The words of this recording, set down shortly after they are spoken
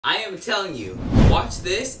I am telling you, watch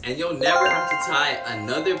this and you'll never have to tie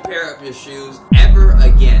another pair of your shoes ever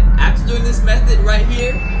again. After doing this method right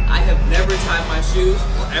here, I have never tied my shoes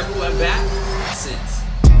or ever went back since.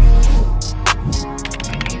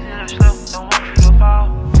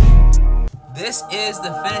 This is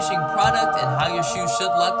the finishing product and how your shoes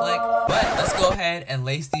should look like, but let's go ahead and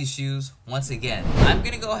lace these shoes once again. I'm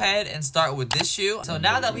gonna go ahead and start with this shoe. So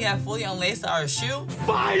now that we have fully unlaced our shoe,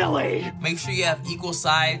 finally, make sure you have equal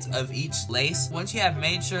sides of each lace. Once you have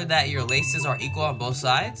made sure that your laces are equal on both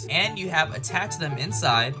sides and you have attached them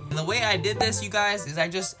inside, and the way I did this, you guys, is I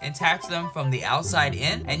just attached them from the outside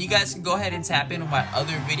in, and you guys can go ahead and tap into my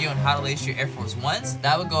other video on how to lace your Air Force Ones.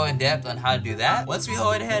 That would go in depth on how to do that. Once we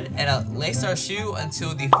go ahead and lace our shoe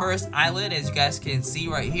until the first eyelid, as you guys can see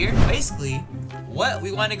right here, basically what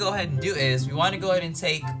we want to go ahead and do is we want to go ahead and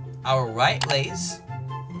take our right lace,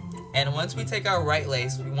 and once we take our right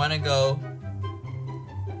lace, we want to go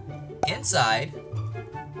inside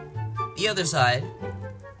the other side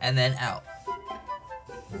and then out.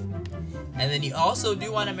 And then you also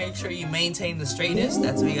do want to make sure you maintain the straightness.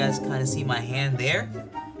 That's why you guys kind of see my hand there.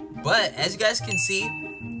 But as you guys can see,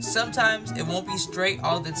 sometimes it won't be straight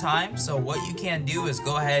all the time. So what you can do is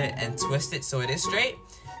go ahead and twist it so it is straight.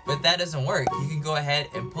 But that doesn't work. You can go ahead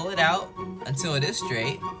and pull it out until it is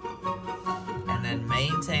straight, and then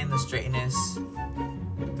maintain the straightness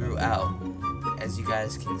throughout, as you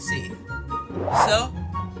guys can see. So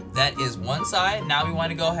that is one side. Now we want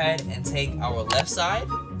to go ahead and take our left side,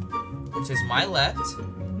 which is my left,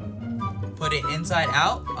 put it inside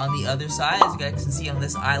out on the other side, as you guys can see on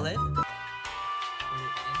this eyelid. Put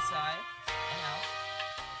it inside and out,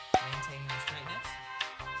 maintaining the straightness.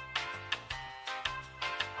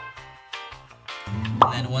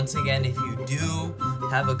 And then once again, if you do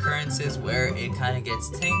have occurrences where it kind of gets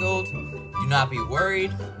tangled, do not be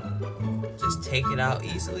worried. Just take it out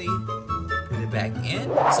easily, put it back in.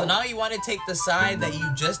 So now you want to take the side that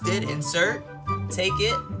you just did insert, take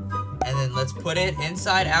it, and then let's put it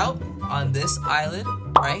inside out on this eyelid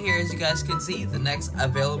right here, as you guys can see, the next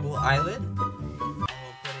available eyelid. And we'll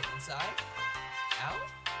put it inside, out,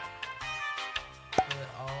 pull it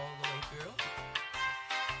all the way through.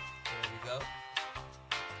 There we go.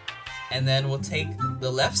 And then we'll take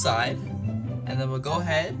the left side, and then we'll go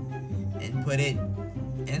ahead and put it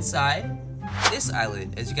inside this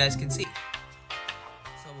eyelid, as you guys can see.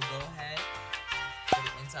 So we'll go ahead, put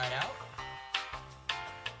it inside out.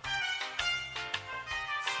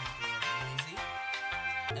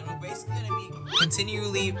 And we're basically going to be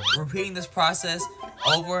continually repeating this process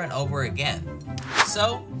over and over again.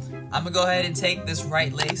 So I'm going to go ahead and take this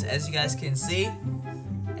right lace, as you guys can see,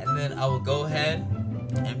 and then I will go ahead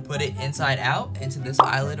and put it inside out into this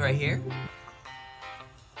eyelid right here.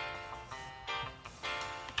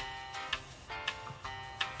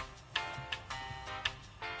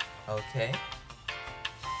 Okay.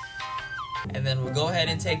 And then we'll go ahead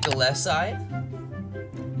and take the left side.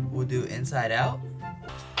 We'll do inside out.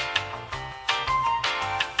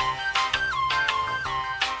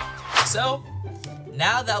 So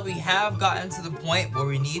now that we have gotten to the point where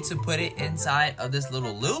we need to put it inside of this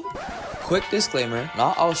little loop. Quick disclaimer,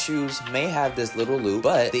 not all shoes may have this little loop,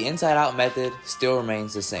 but the inside out method still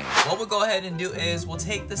remains the same. What we'll go ahead and do is we'll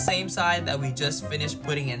take the same side that we just finished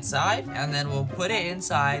putting inside, and then we'll put it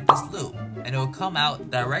inside this loop, and it will come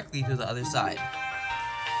out directly to the other side.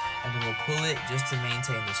 And then we'll pull it just to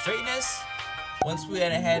maintain the straightness. Once we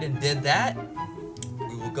went ahead and did that,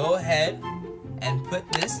 we will go ahead and put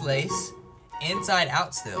this lace inside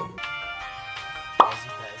out still. As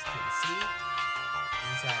you guys can see,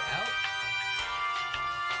 inside out.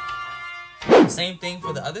 Same thing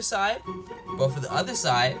for the other side, but for the other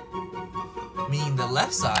side, meaning the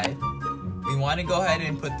left side, we want to go ahead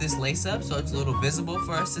and put this lace up so it's a little visible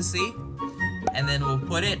for us to see, and then we'll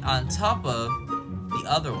put it on top of the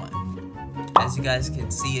other one. As you guys can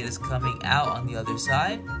see, it is coming out on the other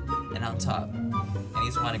side and on top. And you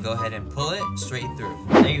just want to go ahead and pull it straight through.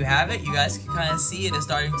 There you have it. You guys can kind of see it is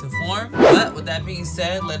starting to form. But with that being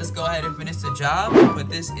said, let us go ahead and finish the job. Put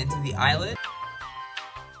this into the eyelid.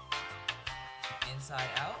 Inside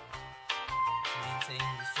out.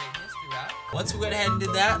 Maintaining the straightness throughout. Once we went ahead and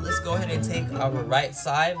did that, let's go ahead and take our right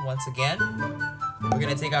side once again. We're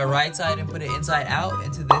going to take our right side and put it inside out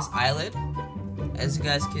into this eyelid. As you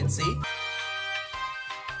guys can see.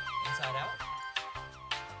 Inside out.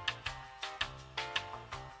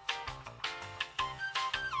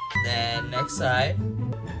 Then next side,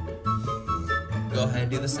 go ahead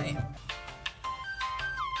and do the same.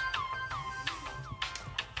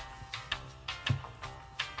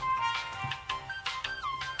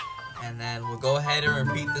 And then we'll go ahead and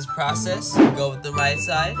repeat this process. We'll go with the right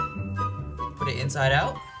side, put it inside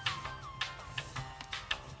out.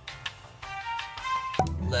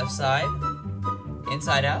 Left side,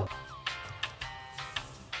 inside out.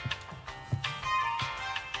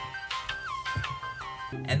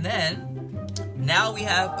 And then, now we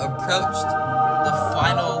have approached the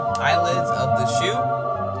final eyelids of the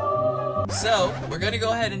shoe. So, we're gonna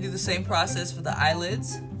go ahead and do the same process for the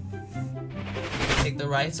eyelids. Take the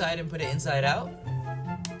right side and put it inside out.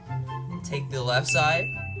 Take the left side,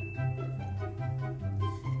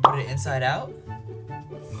 put it inside out.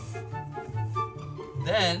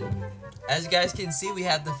 Then, as you guys can see, we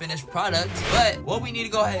have the finished product. But what we need to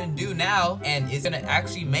go ahead and do now, and is gonna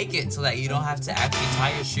actually make it so that you don't have to actually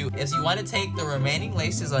tie your shoe, is you want to take the remaining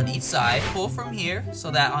laces on each side, pull from here,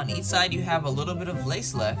 so that on each side you have a little bit of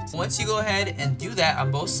lace left. Once you go ahead and do that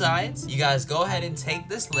on both sides, you guys go ahead and take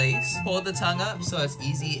this lace, pull the tongue up so it's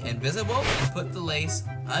easy and visible, and put the lace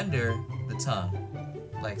under the tongue,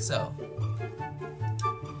 like so.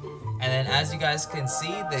 And then as you guys can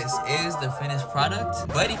see, this is the finished product.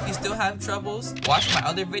 But if you still have troubles, watch my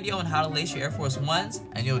other video on how to lace your Air Force Ones,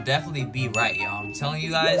 and you'll definitely be right, y'all. I'm telling you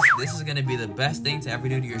guys, this is gonna be the best thing to ever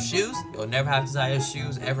do to your shoes. You'll never have to tie your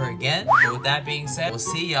shoes ever again. But with that being said, we'll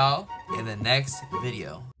see y'all in the next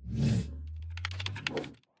video.